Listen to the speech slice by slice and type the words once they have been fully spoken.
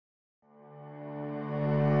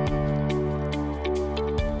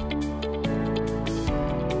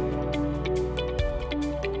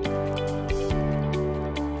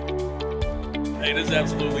is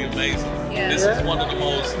absolutely amazing. Yeah. This is one of the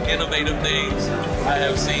most innovative things I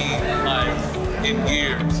have seen like in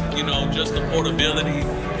years. You know, just the portability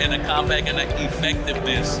and the compact and the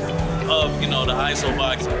effectiveness of, you know, the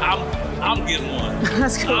ISOVOX. I'm getting one.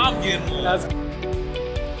 That's cool. I'm getting one.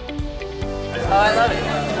 Oh, I love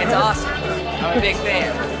it. It's awesome. I'm a big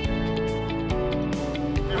fan.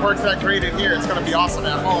 It works that great in here. It's going to be awesome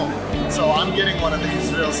at home. So I'm getting one of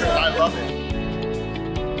these real soon. I love it.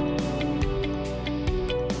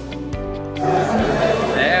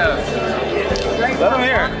 Damn. Let them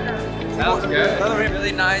hear it. Sounds good.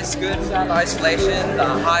 Really nice, good sound isolation. The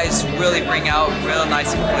highs really bring out real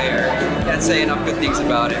nice and clear. Can't say enough good things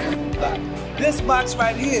about it. This box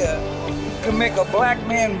right here can make a black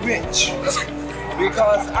man rich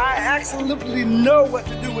because I absolutely know what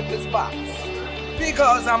to do with this box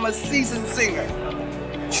because I'm a seasoned singer.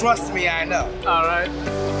 Trust me, I know. All right.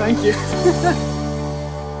 Thank you.